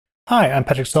Hi, I'm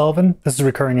Patrick Sullivan. This is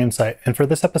Recurring Insight, and for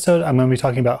this episode, I'm going to be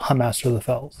talking about Huntmaster of the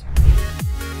Fells.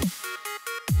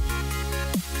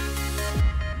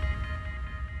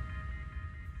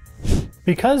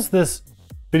 Because this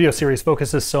video series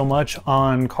focuses so much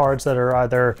on cards that are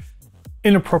either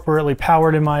inappropriately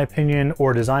powered, in my opinion,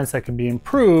 or designs that can be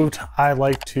improved, I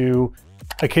like to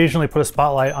occasionally put a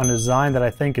spotlight on a design that I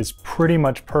think is pretty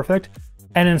much perfect.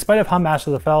 And in spite of Huntmaster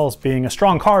of the Fells being a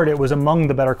strong card, it was among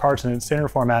the better cards in its standard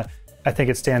format. I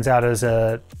think it stands out as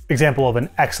an example of an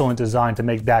excellent design to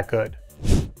make that good.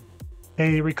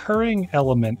 A recurring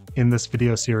element in this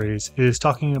video series is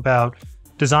talking about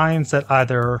designs that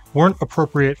either weren't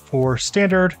appropriate for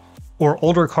standard or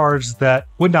older cards that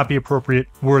would not be appropriate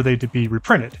were they to be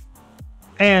reprinted,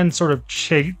 and sort of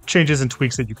changes and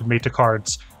tweaks that you can make to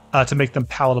cards to make them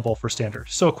palatable for standard.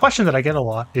 So a question that I get a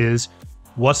lot is,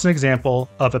 what's an example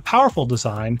of a powerful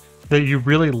design that you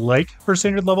really like for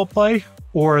standard level play,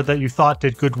 or that you thought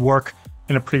did good work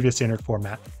in a previous standard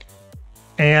format?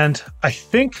 And I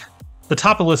think the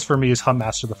top of the list for me is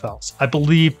Huntmaster of the Fells. I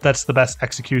believe that's the best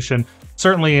execution,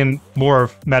 certainly in more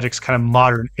of Magic's kind of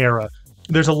modern era.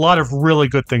 There's a lot of really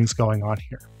good things going on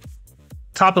here.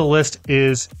 Top of the list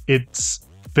is it's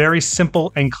very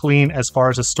simple and clean as far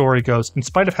as the story goes, in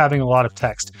spite of having a lot of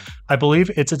text. I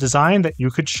believe it's a design that you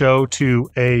could show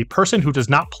to a person who does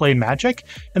not play Magic,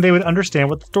 and they would understand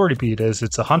what the story beat is.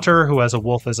 It's a hunter who has a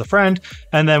wolf as a friend,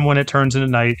 and then when it turns into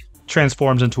night,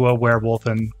 transforms into a werewolf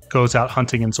and goes out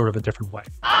hunting in sort of a different way.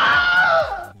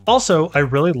 Also, I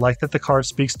really like that the card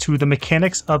speaks to the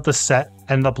mechanics of the set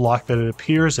and the block that it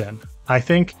appears in. I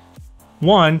think,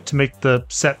 one, to make the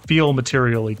set feel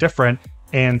materially different,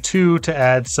 and two, to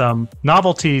add some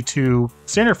novelty to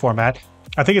standard format.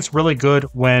 I think it's really good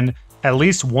when at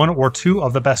least one or two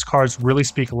of the best cards really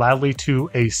speak loudly to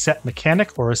a set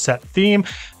mechanic or a set theme.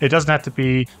 It doesn't have to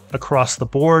be across the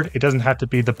board. It doesn't have to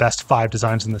be the best 5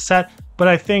 designs in the set, but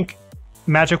I think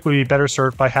Magic would be better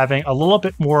served by having a little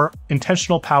bit more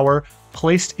intentional power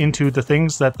placed into the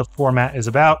things that the format is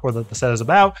about, or that the set is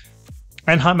about.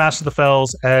 And Huntmaster of the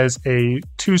Fells as a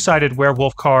 2-sided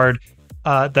werewolf card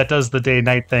that does the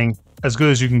day-night thing as good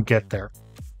as you can get there.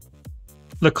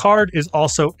 The card is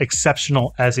also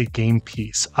exceptional as a game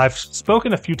piece. I've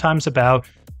spoken a few times about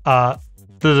the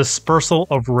dispersal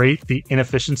of rate, the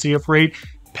inefficiency of rate,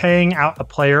 paying out a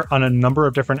player on a number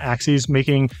of different axes,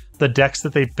 making the decks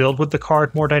that they build with the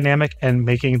card more dynamic and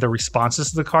making the responses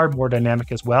to the card more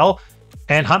dynamic as well.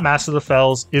 And Huntmaster of the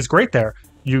Fells is great there.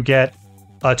 You get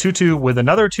a 2-2 with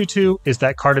another 2-2. Is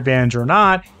that card advantage or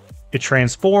not? It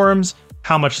transforms.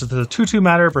 How much does the 2-2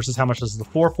 matter versus how much does the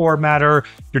 4-4 matter?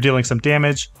 You're dealing some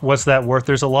damage. What's that worth?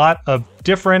 There's a lot of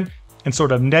different and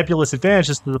sort of nebulous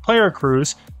advantages that the player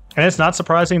accrues. And it's not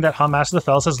surprising that Huntmaster of the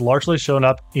Fells has largely shown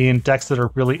up in decks that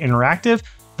are really interactive,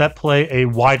 that play a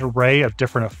wide array of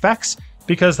different effects,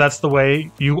 because that's the way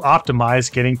you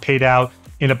optimize getting paid out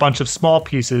in a bunch of small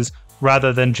pieces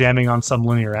rather than jamming on some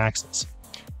linear axis.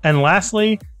 And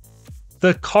lastly,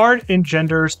 the card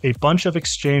engenders a bunch of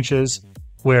exchanges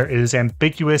where it is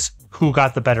ambiguous who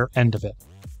got the better end of it.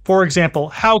 For example,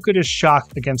 how good is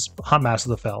Shock against Huntmaster of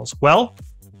the Fells? Well,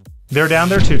 they're down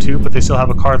their 2-2, but they still have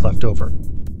a card left over.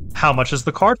 How much is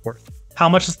the card worth? How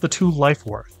much is the 2 life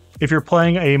worth? If you're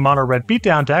playing a mono-red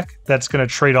beatdown deck that's going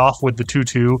to trade off with the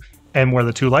 2-2 and where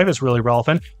the 2 life is really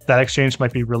relevant, that exchange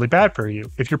might be really bad for you.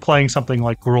 If you're playing something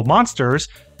like Gruul Monsters,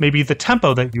 maybe the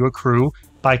tempo that you accrue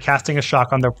by casting a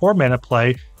Shock on their 4-mana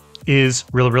play is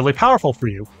really, really powerful for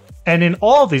you. And in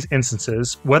all of these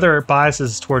instances, whether it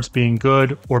biases towards being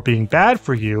good or being bad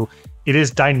for you, it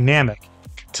is dynamic.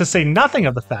 To say nothing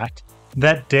of the fact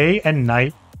that day and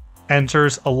night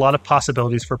enters a lot of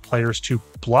possibilities for players to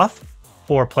bluff,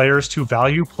 or players to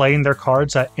value playing their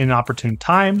cards at inopportune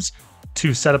times,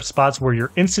 to set up spots where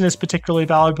your instant is particularly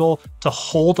valuable, to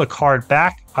hold a card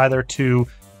back, either to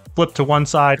flip to one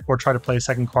side or try to play a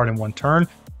second card in one turn.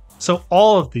 So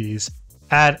all of these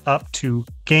add up to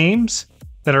games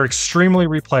that are extremely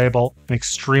replayable and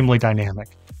extremely dynamic.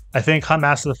 I think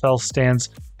Huntmaster of the Fells stands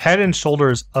head and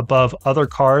shoulders above other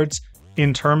cards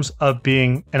in terms of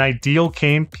being an ideal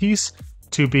game piece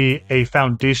to be a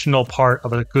foundational part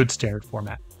of a good standard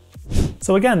format.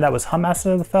 So again, that was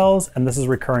Huntmaster of the Fells, and this is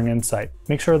Recurring Insight.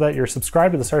 Make sure that you're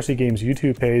subscribed to the Starcy Games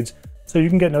YouTube page so you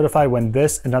can get notified when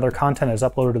this and other content is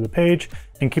uploaded to the page,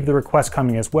 and keep the requests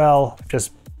coming as well.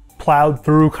 Just plowed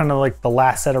through kind of like the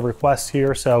last set of requests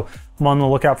here, so I'm on the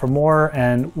lookout for more,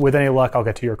 and with any luck, I'll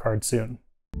get to your card soon.